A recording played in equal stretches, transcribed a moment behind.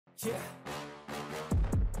Yeah.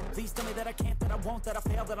 Please tell me that I can't, that I won't, that I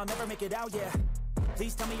fail, that I'll never make it out, yeah.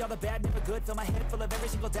 Please tell me all the bad, never good, fill my head full of every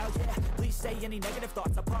single doubt, yeah. Please say any negative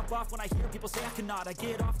thoughts, I pop off when I hear people say I cannot. I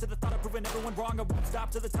get off to the thought of proving everyone wrong, I won't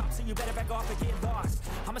stop to the top, so you better back off and get lost.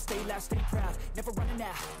 I'ma stay loud, stay proud, never running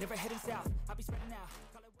out, never heading south, I'll be spreading out.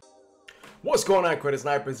 What's going on, Credit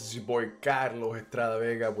Snipers? This is your boy Carlos Estrada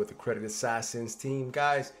Vega with the Credit Assassins team.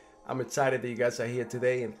 Guys, I'm excited that you guys are here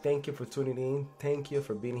today, and thank you for tuning in. Thank you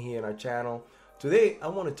for being here on our channel. Today, I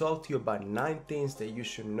want to talk to you about 9 things that you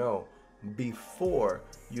should know before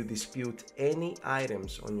you dispute any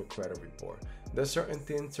items on your credit report. There's certain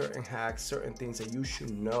things, certain hacks, certain things that you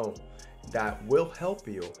should know that will help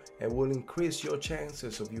you and will increase your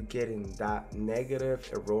chances of you getting that negative,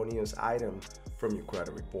 erroneous item from your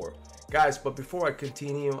credit report. Guys, but before I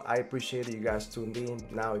continue, I appreciate that you guys tuned in.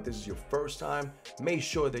 Now, if this is your first time, make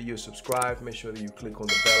sure that you subscribe, make sure that you click on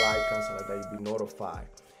the bell icon so that you'll be notified.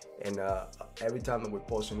 And every time that we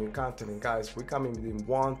post a new content, and guys, we're coming within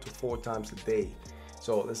 1 to 4 times a day.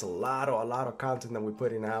 So there's a lot of content that we're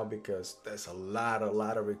putting out because there's a lot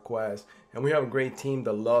of requests, and we have a great team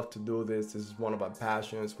that love to do this. This is one of our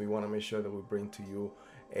passions. We want to make sure that we bring to you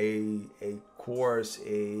a course,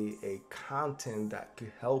 a content that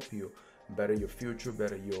could help you better your future,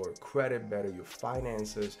 better your credit, better your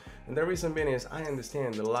finances. And the reason being is I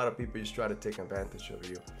understand that a lot of people just try to take advantage of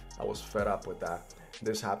you. I was fed up with that.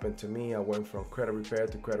 This happened to me. I went from credit repair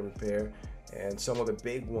to credit repair, and some of the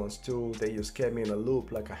big ones too, they just kept me in a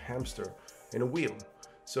loop like a hamster in a wheel.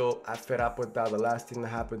 So I fed up with that. The last thing that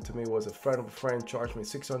happened to me was a friend of a friend charged me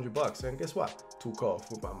 $600, and guess what? Took off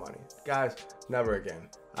with my money. Guys, never again.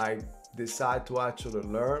 I decided to actually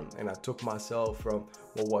learn, and I took myself from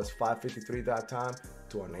what was $553 that time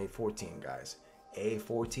to an $814, guys.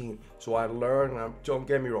 $814. So I learned, don't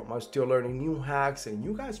get me wrong, I'm still learning new hacks, and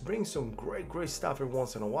you guys bring some great stuff every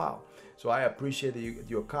once in a while. So I appreciate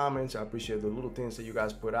your comments. I appreciate the little things that you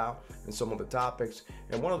guys put out and some of the topics.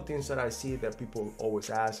 And one of the things that I see that people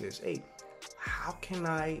always ask is, hey, how can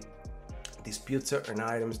I dispute certain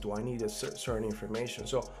items? Do I need a certain information?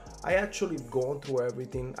 So I actually gone through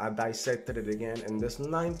everything. I dissected it again, and there's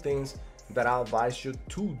 9 things that I advise you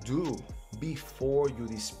to do before you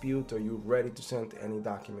dispute or you're ready to send any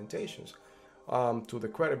documentations to the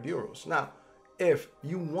credit bureaus. Now, if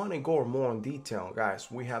you want to go more in detail, guys,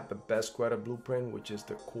 we have the best credit blueprint, which is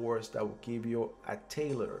the course that will give you a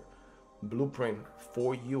tailored blueprint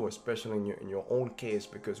for you, especially in your own case,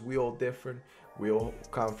 because we all different. We all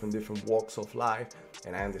come from different walks of life,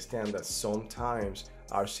 and I understand that sometimes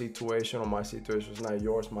our situation or my situation is not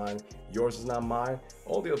yours, mine. Yours is not mine.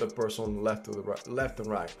 All the other person left and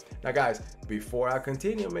right. Now, guys, before I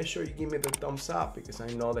continue, make sure you give me the thumbs up, because I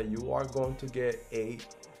know that you are going to get a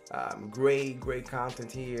great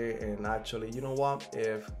content here. And actually, you know what?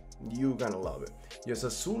 If you're gonna love it, just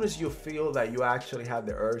as soon as you feel that you actually have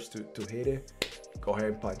the urge to hit it, go ahead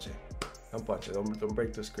and punch it. Don't punch it. Don't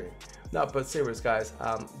break the screen. No, but serious, guys,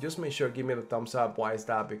 just make sure give me the thumbs up. Why is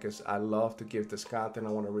that? Because I love to give this content. I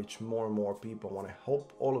want to reach more and more people. I want to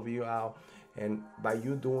help all of you out, and by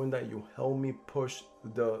you doing that, you help me push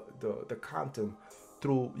the content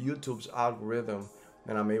through YouTube's algorithm,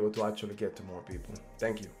 and I'm able to actually get to more people.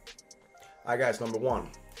 Thank you. All right, guys, number 1.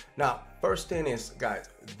 Now, first thing is, guys,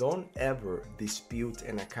 don't ever dispute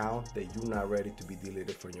an account that you're not ready to be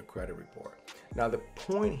deleted from your credit report. Now, the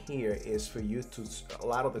point here is for you to, a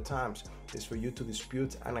lot of the times, is for you to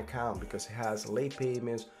dispute an account because it has late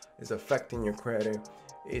payments, it's affecting your credit,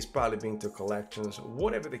 it's probably being to collections,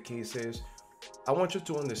 whatever the case is. I want you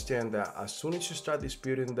to understand that as soon as you start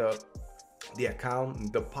disputing the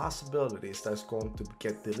account, the possibility is that's going to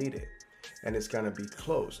get deleted and it's going to be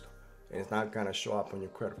closed, and it's not going to show up on your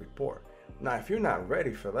credit report. Now, if you're not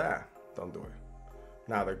ready for that, don't do it.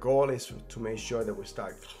 Now, the goal is to make sure that we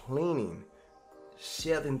start cleaning,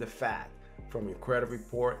 shedding the fat from your credit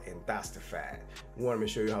report, and that's the fat. We want to make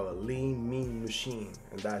sure you have a lean, mean machine,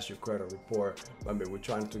 and that's your credit report. Remember, we're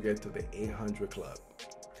trying to get to the 800 club.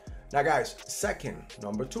 Now, guys,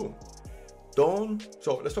 number 2,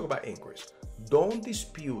 so let's talk about inquiries. Don't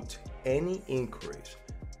dispute any inquiries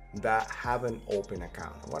that have an open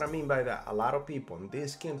account. What I mean by that, a lot of people, and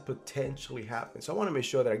this can potentially happen. So I want to make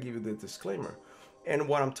sure that I give you the disclaimer. And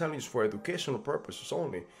what I'm telling you is for educational purposes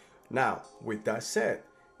only. Now, with that said,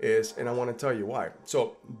 and I want to tell you why.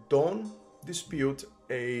 So don't dispute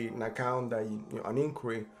an account that an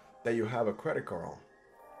inquiry that you have a credit card on.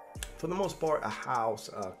 For the most part, a house,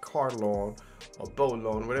 a car loan, a boat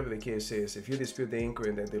loan, whatever the case is, if you dispute the inquiry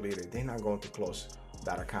and they delete it, they're not going to close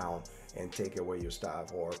that account and take away your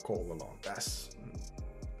stuff or call the loan. That's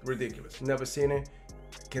ridiculous. Never seen it.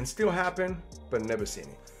 can still happen, but never seen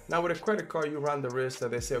it. Now with a credit card, you run the risk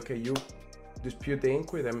that they say, okay, you dispute the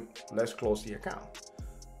inquiry, then let's close the account.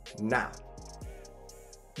 Now,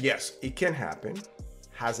 yes, it can happen.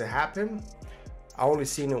 Has it happened? I only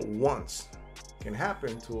seen it once. It can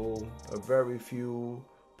happen to a very few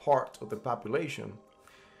part of the population.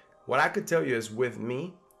 What I could tell you is with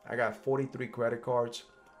me, I got 43 credit cards,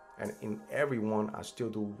 and in every one, I still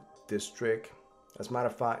do this trick. As a matter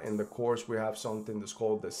of fact, in the course, we have something that's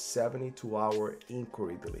called the 72-hour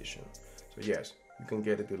inquiry deletion. So yes, you can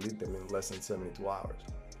get it, delete them in less than 72 hours.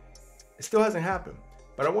 It still hasn't happened,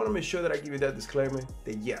 but I want to make sure that I give you that disclaimer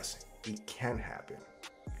that yes, it can happen.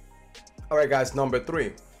 All right, guys, number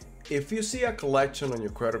 3. If you see a collection on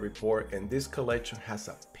your credit report and this collection has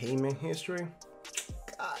a payment history,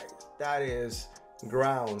 guys, that is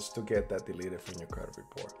grounds to get that deleted from your credit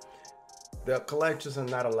report. The collections are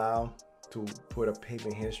not allowed to put a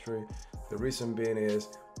payment history. The reason being is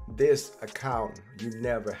this account you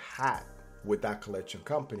never had with that collection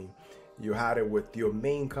company. You had it with your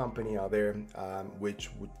main company out there,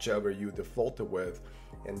 whichever you defaulted with,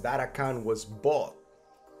 and that account was bought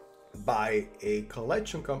by a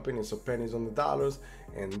collection company, so pennies on the dollars,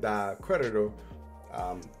 and that creditor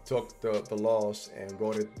took the loss and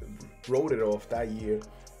wrote it off that year.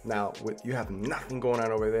 Now, you have nothing going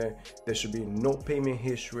on over there. There should be no payment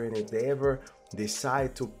history, and if they ever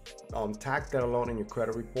decide to tack that along in your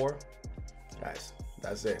credit report, guys,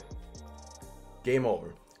 that's it. Game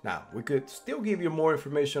over. Now, we could still give you more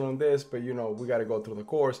information on this, but you know, we got to go through the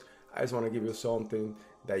course. I just want to give you something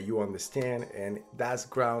that you understand, and that's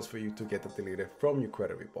grounds for you to get it deleted from your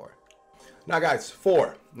credit report. Now, guys,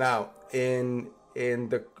 4. Now,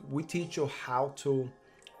 we teach you how to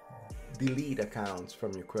delete accounts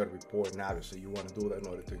from your credit report, and obviously you want to do that in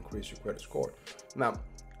order to increase your credit score. Now,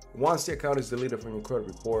 once the account is deleted from your credit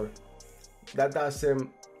report, that doesn't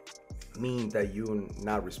mean that you're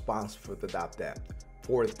not responsible for that debt.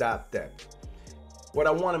 What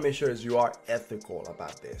I want to make sure is you are ethical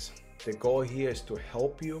about this. The goal here is to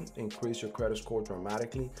help you increase your credit score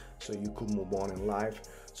dramatically so you can move on in life,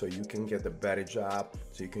 so you can get the better job,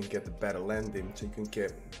 so you can get the better lending, so you can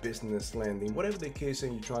get business lending, whatever the case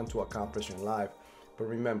is you're trying to accomplish in life. But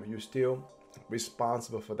remember, you're still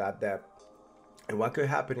responsible for that debt. And what could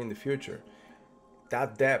happen in the future?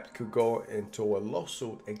 That debt could go into a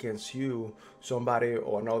lawsuit against you. Somebody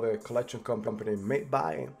or another collection company may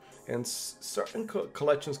buy it. And certain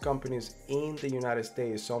collections companies in the United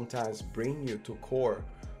States sometimes bring you to court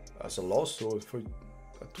as a lawsuit for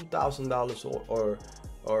 $2,000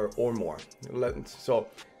 or more. So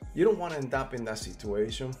you don't want to end up in that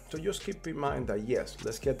situation. So just keep in mind that yes,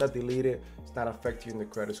 let's get that deleted. It's not affecting the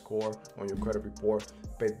credit score on your credit report.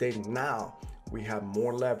 But then now we have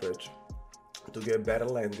more leverage to get better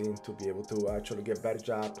lending, to be able to actually get better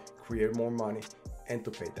job, create more money, and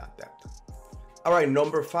to pay that debt. All right,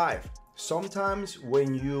 number 5. Sometimes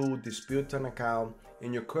when you dispute an account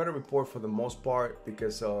in your credit report, for the most part,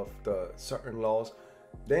 because of the certain laws,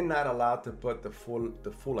 they're not allowed to put the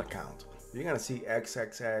full account. You're gonna see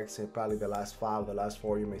XXX and probably the last 5, the last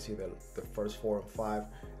 4. You may see the first 4 and 5,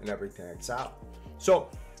 and everything X out. So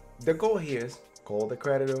the goal here is call the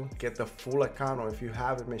creditor, get the full account, or if you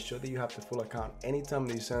have it, make sure that you have the full account anytime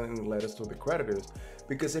that you send in letters to the creditors,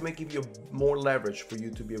 because it may give you more leverage for you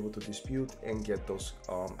to be able to dispute and get those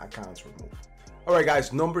accounts removed. All right,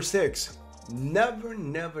 guys, number 6,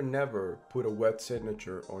 never put a wet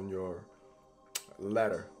signature on your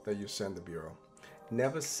letter that you send the bureau.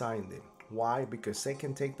 Never signed it. Why? Because they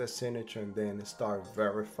can take the signature and then start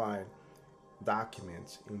verifying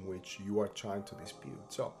documents in which you are trying to dispute.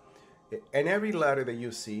 So in every letter that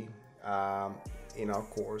you see in our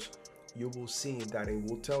course, you will see that it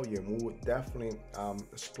will tell you, and we will definitely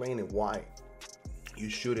explain it why you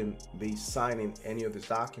shouldn't be signing any of these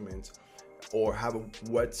documents or have a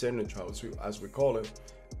wet signature, as we call it.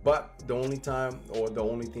 But the only time or the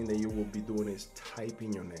only thing that you will be doing is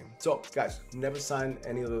typing your name. So guys, never sign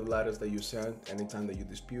any of the letters that you send anytime that you're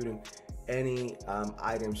disputing any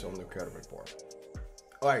items on the credit report.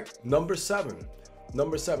 All right, number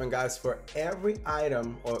 7, guys, for every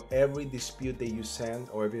item or every dispute that you send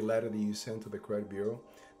or every letter that you send to the credit bureau,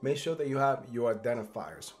 make sure that you have your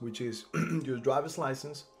identifiers, which is your driver's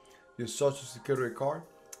license, your social security card.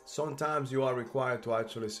 Sometimes you are required to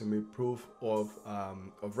actually submit proof of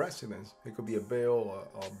residence. It could be a bill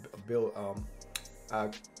or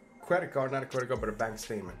a credit card, not a credit card, but a bank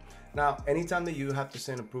statement. Now, anytime that you have to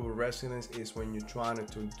send a proof of residence is when you're trying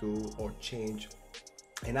to do or change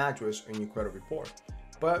an address in your credit report.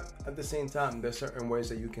 But at the same time, there's certain ways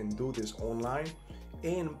that you can do this online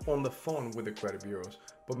and on the phone with the credit bureaus.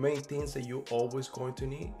 but main things that you're always going to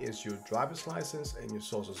need is your driver's license and your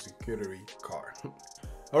social security card.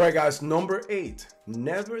 All right, guys, number 8,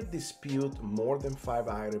 never dispute more than 5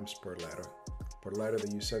 items per letter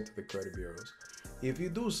that you send to the credit bureaus. If you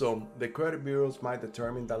do so, the credit bureaus might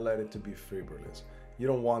determine that letter to be frivolous. You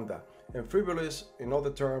don't want that. And frivolous, in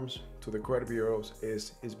other terms, to the credit bureaus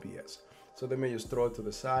is BS. So they may just throw it to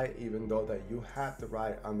the side, even though that you have the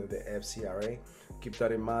right under the FCRA. Keep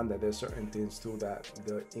that in mind, that there's certain things too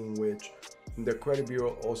in which the credit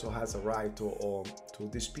bureau also has a right to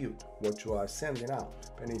dispute what you are sending out.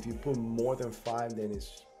 And if you put more than 5, then it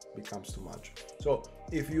becomes too much. So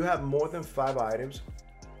if you have more than 5 items,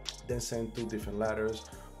 then send 2 different letters,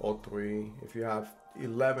 or 3. If you have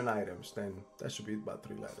 11 items, then that should be about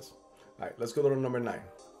 3 letters. All right, let's go to number 9.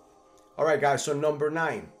 All right, guys, so number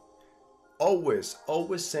 9, always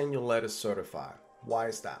send your letters certified. Why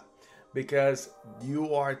is that? Because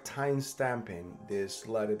you are time stamping this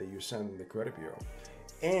letter that you send in the credit bureau.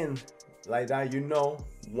 And like that,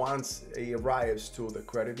 once it arrives to the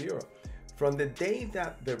credit bureau, from the day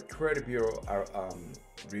that the credit bureau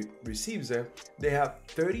receives it, they have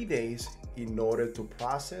 30 days in order to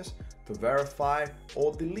process, to verify,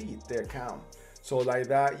 or delete the account. So like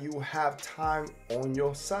that, you have time on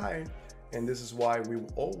your side, and this is why we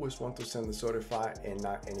always want to send the certified and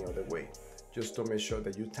not any other way, just to make sure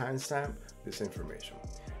that you timestamp this information.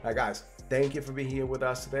 Now guys, thank you for being here with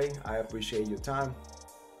us today. I appreciate your time.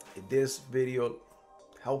 If this video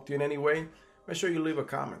helped you in any way, make sure you leave a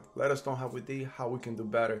comment. Let us know how we did, how we can do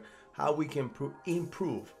better, how we can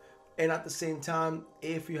improve. And at the same time,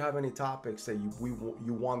 if you have any topics that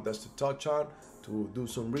you want us to touch on, to do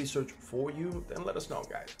some research for you, then let us know,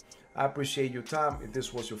 guys. I appreciate your time. If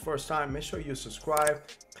this was your first time, make sure you subscribe,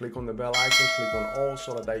 click on the bell icon, click on all,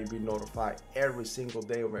 so that you'll be notified every single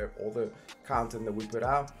day of all the content that we put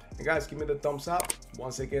out. And guys, give me the thumbs up.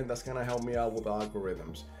 Once again, that's gonna help me out with the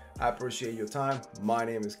algorithms. I appreciate your time. My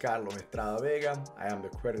name is Carlos Estrada Vega. I am the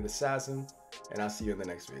Credit Assassin, and I'll see you in the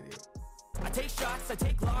next video. I take shots, I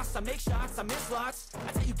take loss, I make shots, I miss lots.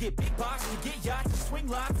 That's how you get big box, you get yachts, you swing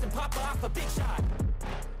lots and pop off a big shot.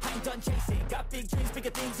 I ain't done chasing, got big dreams, bigger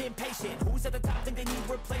things, impatient. Who's at the top think they need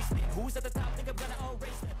replacement? Who's at the top think I'm gonna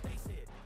erase them?